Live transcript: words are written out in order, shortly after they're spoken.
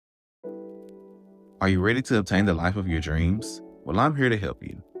Are you ready to obtain the life of your dreams? Well, I'm here to help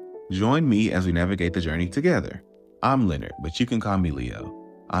you. Join me as we navigate the journey together. I'm Leonard, but you can call me Leo.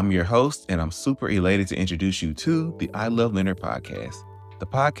 I'm your host, and I'm super elated to introduce you to the I Love Leonard podcast, the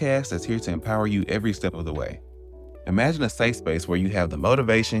podcast that's here to empower you every step of the way. Imagine a safe space where you have the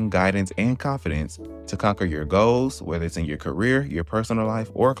motivation, guidance, and confidence to conquer your goals, whether it's in your career, your personal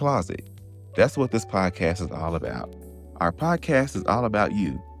life, or closet. That's what this podcast is all about. Our podcast is all about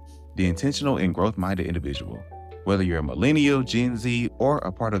you, the intentional and growth-minded individual. Whether you're a millennial, Gen Z, or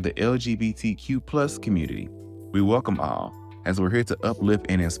a part of the LGBTQ plus community, we welcome all, as we're here to uplift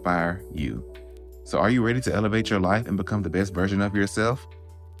and inspire you. So are you ready to elevate your life and become the best version of yourself?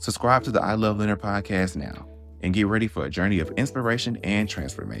 Subscribe to the I Love Leonard podcast now and get ready for a journey of inspiration and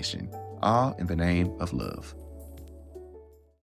transformation, all in the name of love.